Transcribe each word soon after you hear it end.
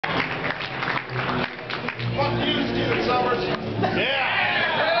How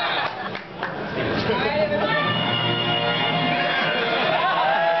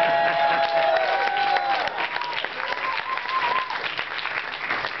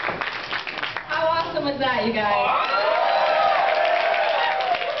awesome was that, you guys?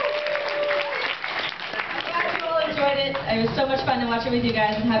 I'm glad you all enjoyed it. It was so much fun to watch it with you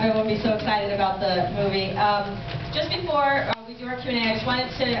guys and have everyone be so excited about the movie. Just before we do our Q&A, I just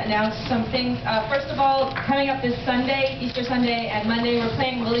wanted to announce something. First of all, coming up this Sunday, Easter Sunday, and Monday, we're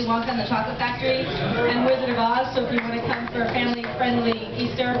playing Willy Wonka and the Chocolate Factory and Wizard of Oz, so if you want to come for a family-friendly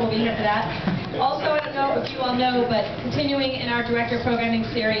Easter, we'll be here for that. Also, I don't know if you all know, but continuing in our director programming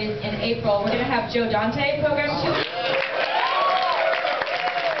series in April, we're going to have Joe Dante program too.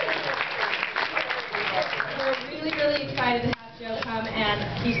 We're really, really excited to have Joe come, and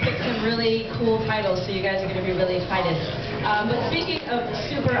he's picked some really cool titles, so you guys are going to be really excited. But speaking of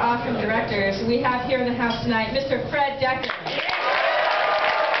super awesome directors, we have here in the house tonight Mr. Fred Dekker.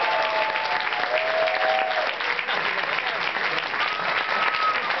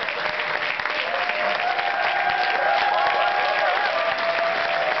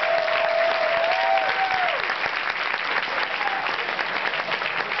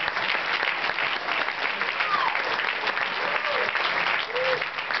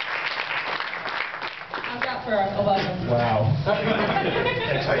 For a welcome. Wow.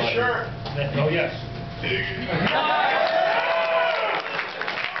 Are you sure? Oh, yes.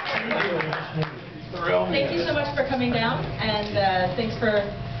 Thank you so much for coming down, and thanks for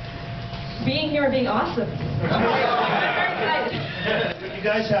being here and being awesome. I'm very excited. You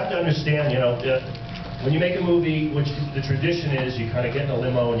guys have to understand, you know, when you make a movie, which the tradition is, you kind of get in a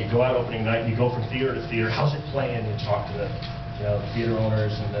limo and you go out opening night and you go from theater to theater. How's it playing? You talk to the, you know, theater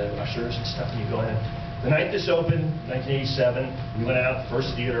owners and the ushers and stuff, and you go in. The night this opened, 1987, we went out,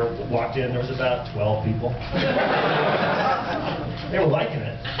 first theater, walked in, there was about 12 people. They were liking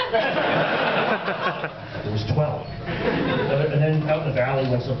it. There was 12. And then out in the valley,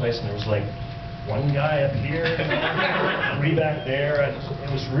 went someplace, and there was like one guy up here, three back there, and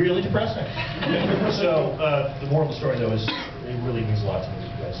it was really depressing. So the moral of the story, though, is it really means a lot to me that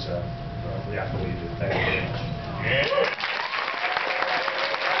you guys react the way you do. Thank you very much. Yeah.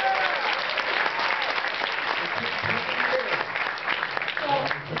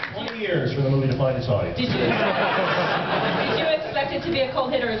 20 years for the movie to find its audience. Did you expect it to be a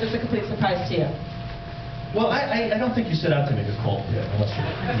cult hit, or is this a complete surprise to you? Well, I don't think you set out to make a cult hit, unless you're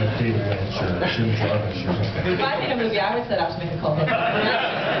David Lynch or Jim Jarmusch or something. If I made a movie, I would set out to make a cult hit.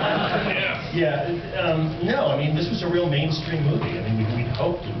 No, I mean, this was a real mainstream movie. I mean, we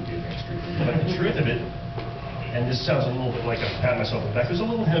hoped it would be a mainstream movie. But the truth of it, and this sounds a little bit like I'm patting myself on the back, it was a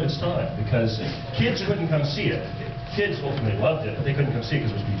little ahead of its time, because kids couldn't come see it. Kids ultimately loved it, but they couldn't come see it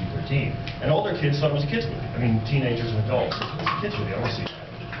because it was PG-13. And older kids thought it was a kids movie. I mean, teenagers and adults. It was a kids movie. I want to see it.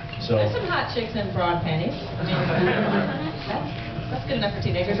 So, there's some hot chicks in broad panties. I mean, that's good enough for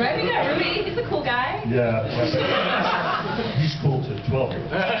teenagers, right? We got Rudy. He's a cool guy. Yeah. He's cool to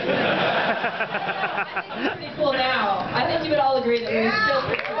 12-year-olds. I think he's pretty cool now. I think you would all agree that Rudy's still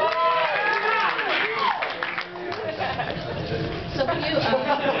pretty cool. So can you...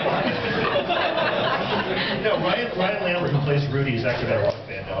 No, Ryan Lambert, who plays Rudy, has actually got a rock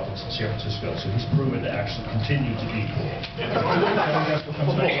band out in San Francisco, so he's proven to actually continue to be cool.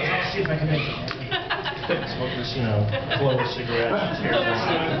 Let's see if I can make it. Smoke this, you know, Clover cigarette.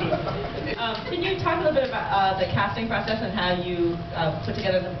 Can you talk a little bit about the casting process and how you put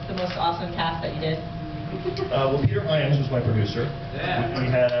together the most awesome cast that you did? Well, Peter Hyams was my producer.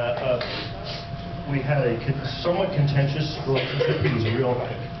 We had a somewhat contentious relationship. He was a real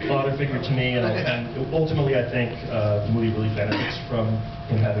father figure to me, and ultimately I think the movie really benefits from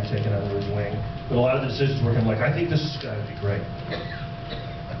him having taken under his wing. But a lot of the decisions were him like, I think this is going to be great.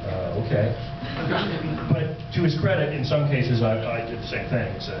 Okay. But to his credit, in some cases I did the same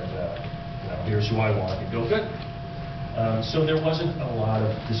thing and said, you know, here's who I want, he'd go, good. So there wasn't a lot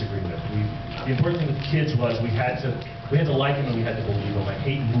of disagreement. The important thing with the kids was we had to like him and we had to believe him. I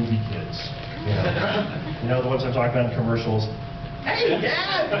hate movie kids. You know the ones I'm talking about in commercials. Hey,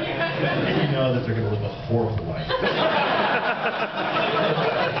 Dad! And you know that they're going to live a horrible life.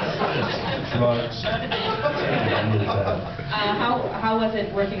 Drugs. Really bad. How was it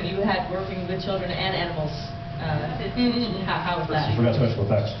working? You had working with children and animals. How was that? I forgot special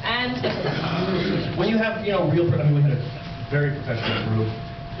effects. And when you have, you know, real. I mean, we had a very professional group.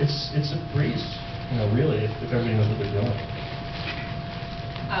 It's a breeze. You know, really, if everybody knows what they're doing.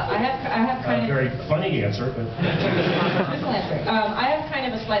 I have kind of very funny answer, but truthful answer. I have kind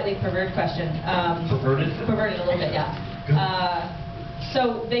of a slightly perverted question. Perverted? Perverted a little bit, yeah.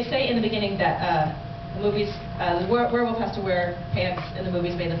 So they say in the beginning that The movies, the werewolf has to wear pants in the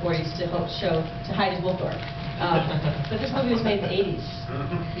movies made in the 40s to to hide his wolf door. But this movie was made in the 80s,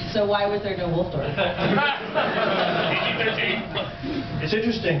 so why was there no wolf door? It's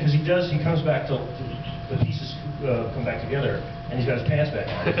interesting because he comes back to the pieces come back together, and he's got his pants back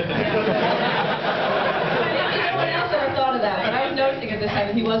on. No one else ever thought of that, but I was noticing it this time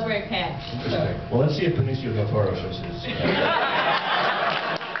that he was wearing pants. So. Well, let's see if Benicio del Toro shows his.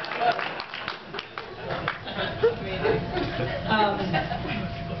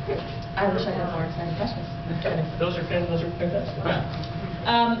 I wish I had more exciting questions. Those are fantastic.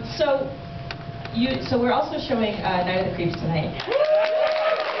 So we're also showing Night of the Creeps tonight.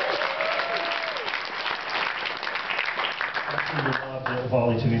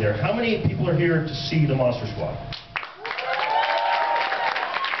 Volley to me there. How many people are here to see the Monster Squad?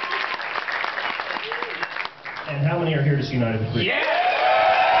 And how many are here to see Night of the Creeps? Yeah!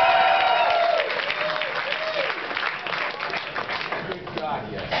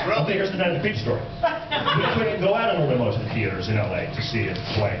 Okay, here's the Night of the Creeps story. We couldn't go out on a limo to the theaters in LA to see it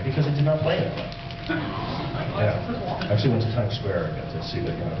play because it did not play in LA. Yeah. Actually went to Times Square and got to see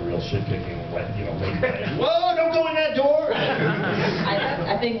the real shit-kicking, late night. Whoa, don't go in that door!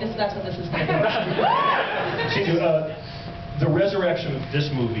 I think that's what this is going to be. See, the resurrection of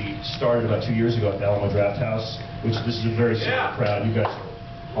this movie started about 2 years ago at the Alamo Draft House, which this is a very similar crowd. You guys are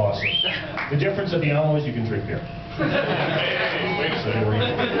awesome. The difference at the Alamo is you can drink beer. So here we go.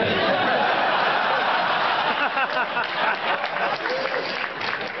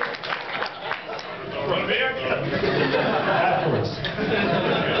 Afterwards.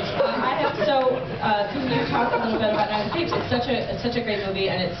 Can you talk a little bit about Night of the Creeps? It's such a great movie,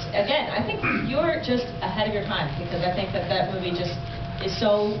 and it's, again, I think you're just ahead of your time, because I think that movie just is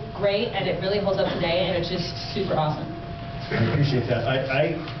so great, and it really holds up today, and it's just super awesome. I appreciate that.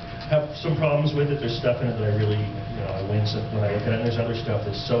 I have some problems with it. There's stuff in it that I really, I wince when I look at it, and there's other stuff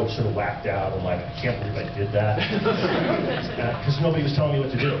that's so sort of whacked out, and like, I can't believe I did that. Because nobody was telling me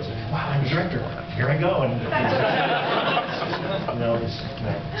what to do. It's like, wow, I'm a director. Here I go. And this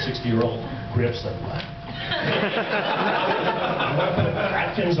 60-year-old grips like, what? I want to put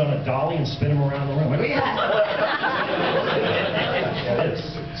Atkins on a dolly and spin him around the room. Like, yeah, it is.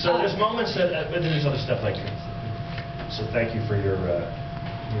 So there's moments that, but there's other stuff like it. So thank you for your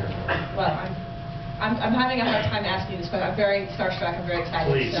well, I'm having a hard time asking you this question. I'm very starstruck. I'm very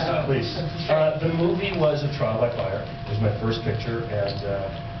excited. Please, please. The movie was a trial by fire. It was my first picture, and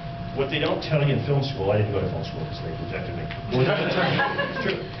what they don't tell you in film school, I didn't go to film school because they rejected me. Well, it's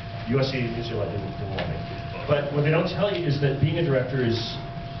true. USC, UCLA didn't want me. But what they don't tell you is that being a director is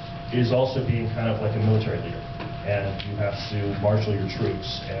also being kind of like a military leader. And you have to marshal your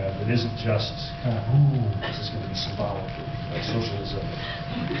troops, and it isn't just kind of, ooh, this is going to be symbolic, like socialism.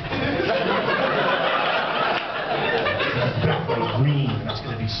 Like green, that's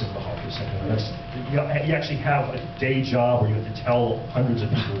going to be symbolic or something. You actually have a day job where you have to tell hundreds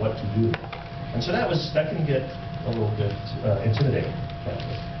of people what to do. And so that can get a little bit intimidating.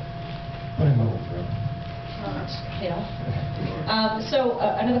 But I'm over for it.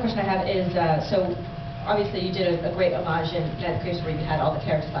 Another question I have is, obviously, you did a great homage in Night of the Creeps where you had all the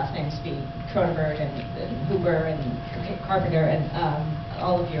characters' last names be Cronenberg and Hooper and Carpenter and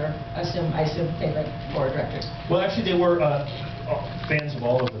all of your, I assume, favorite horror directors. Well, actually, they were fans of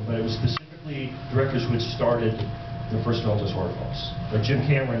all of them, but it was specifically directors who had started the first films as horror films. Like Jim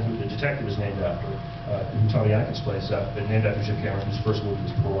Cameron, who the detective was named after, who Tommy Atkins plays, named after Jim Cameron, whose first movie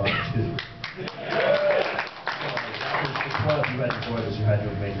was Pt.1 2. Well, if you had enjoyed this, you had to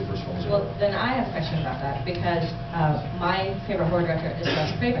have made your first films. Well, then I have a question about that, because my favorite horror director is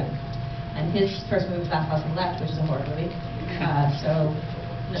Wes Craven, and his first movie was Last House on the Left, which is a horror movie.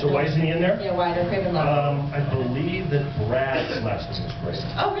 So why isn't he in there? Yeah, why did Craven love it? I believe that Brad's last name was Craven.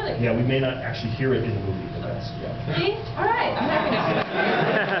 Oh, really? Yeah, we may not actually hear it in the movie, but that's, yeah. See? All right.